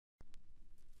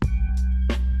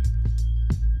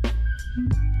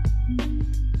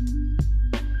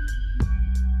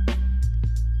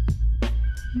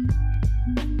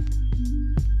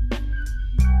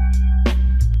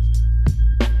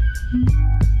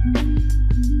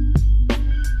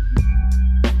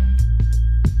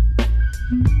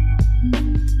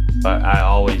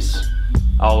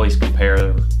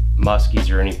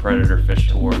muskies or any predator fish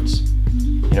towards,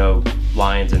 you know,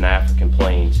 lions in the African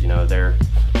plains. You know, they're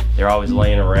always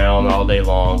laying around all day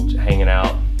long, hanging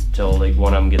out till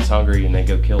one of them gets hungry and they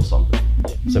go kill something.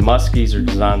 So muskies are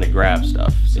designed to grab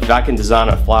stuff. If I can design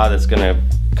a fly that's going to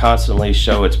constantly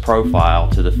show its profile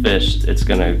to the fish, it's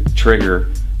going to trigger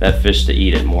that fish to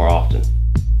eat it more often.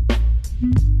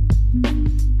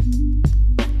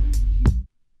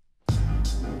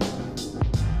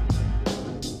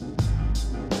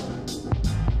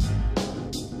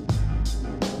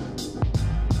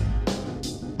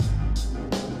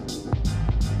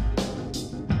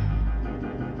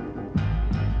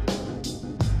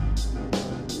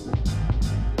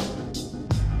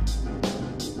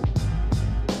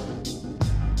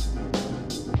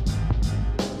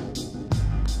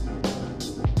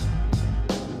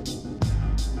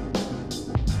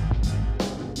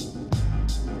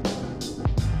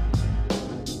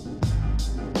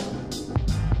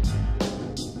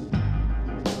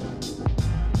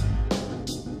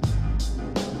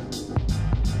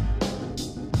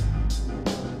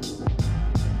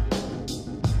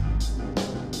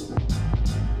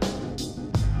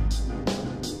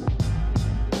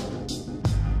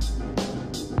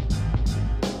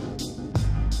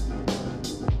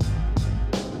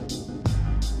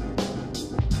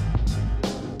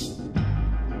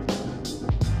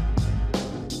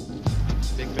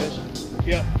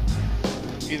 Yep.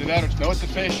 Either that or no, it's a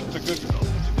fish. It's a good fish.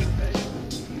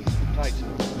 Tight.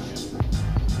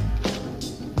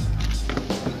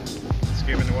 Let's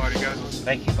get him in the water, you guys.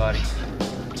 Thank you, buddy.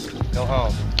 Go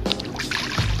home.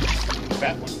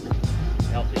 Fat one.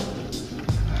 Healthy.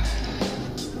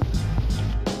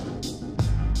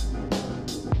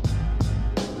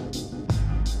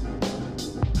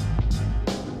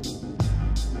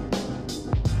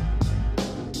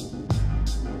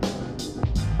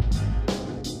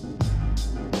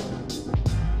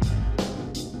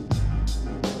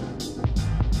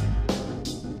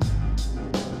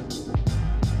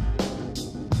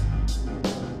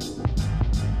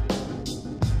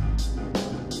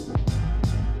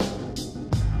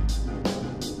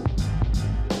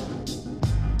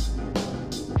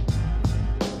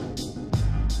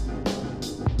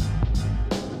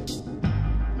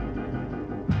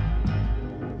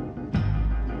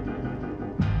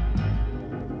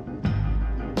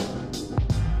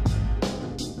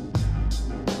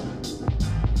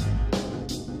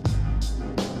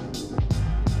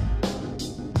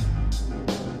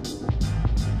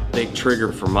 Big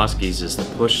trigger for muskies is the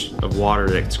push of water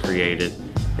that's created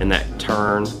and that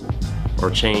turn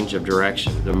or change of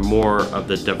direction. The more of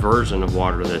the diversion of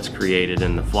water that's created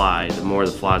in the fly, the more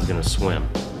the fly is going to swim.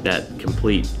 That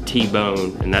complete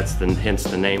T-bone, and that's hence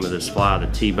the name of this fly,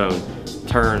 the T-bone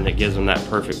turn that gives them that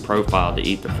perfect profile to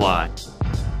eat the fly.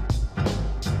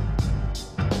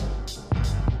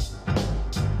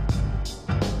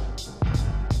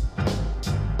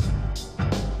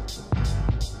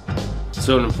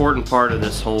 So an important part of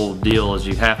this whole deal is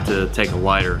you have to take a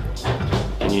lighter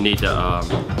and you need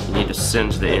to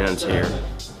singe the ends here.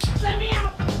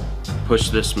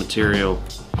 Push this material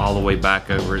all the way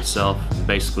back over itself.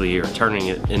 Basically, you're turning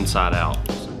it inside out.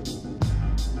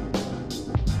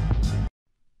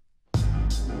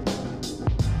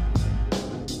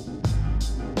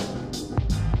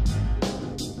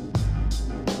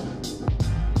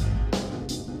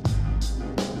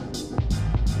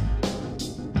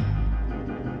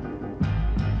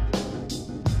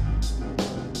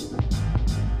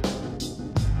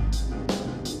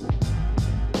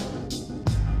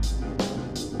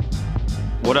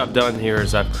 What I've done here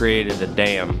is I've created a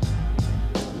dam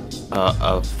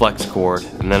of flex cord,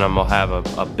 and then I'm going to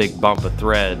have a big bump of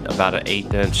thread about an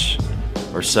 1/8 inch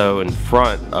or so in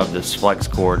front of this flex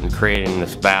cord and creating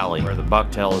this valley where the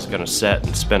bucktail is going to set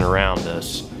and spin around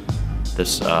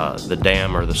the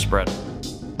dam or the spreader.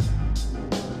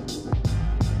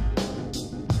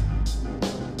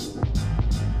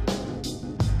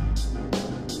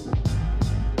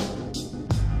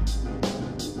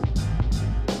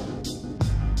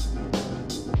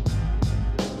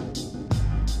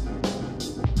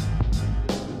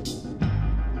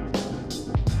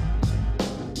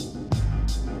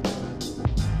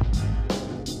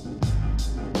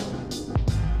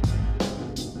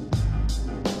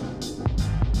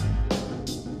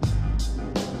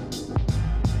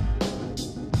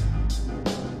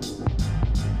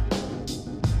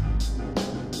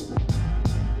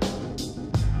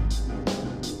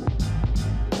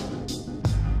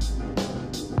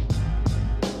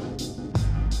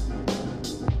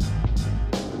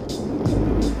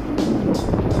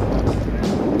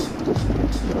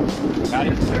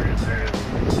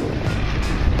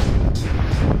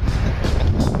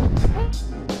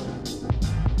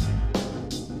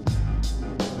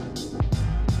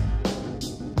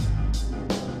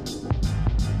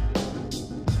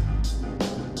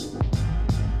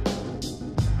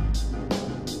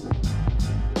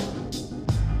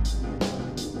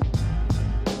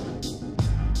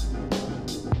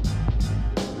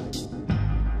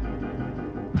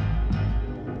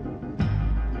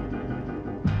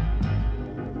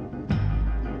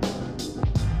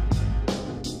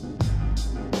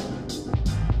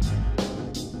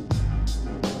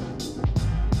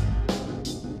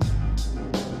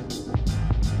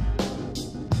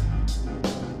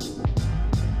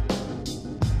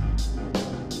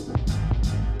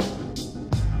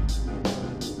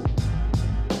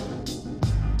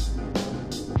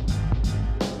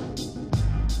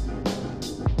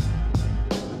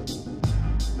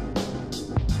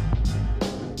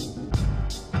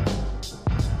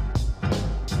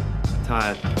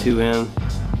 tie 2 in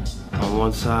on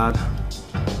one side,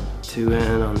 2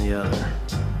 in on the other.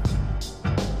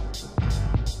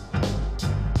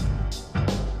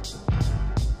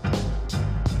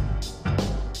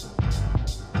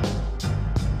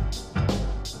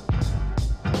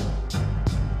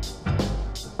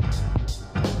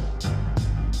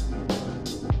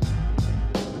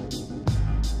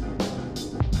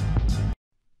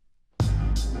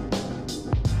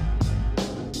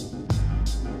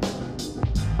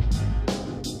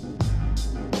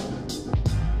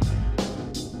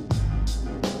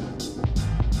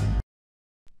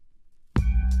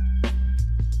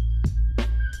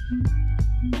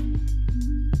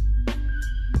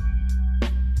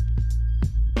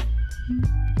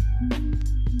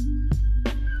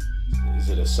 Is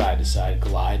it a side-to-side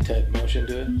glide type motion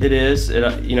to it? It is.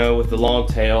 You know, with the long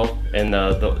tail and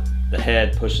the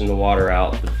head pushing the water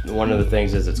out, one of the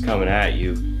things is it's coming at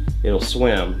you, it'll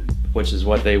swim, which is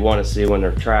what they want to see when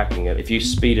they're tracking it. If you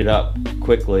speed it up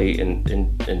quickly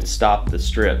and stop the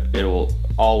strip, it will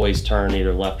always turn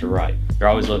either left or right. They're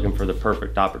always looking for the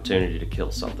perfect opportunity to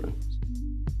kill something.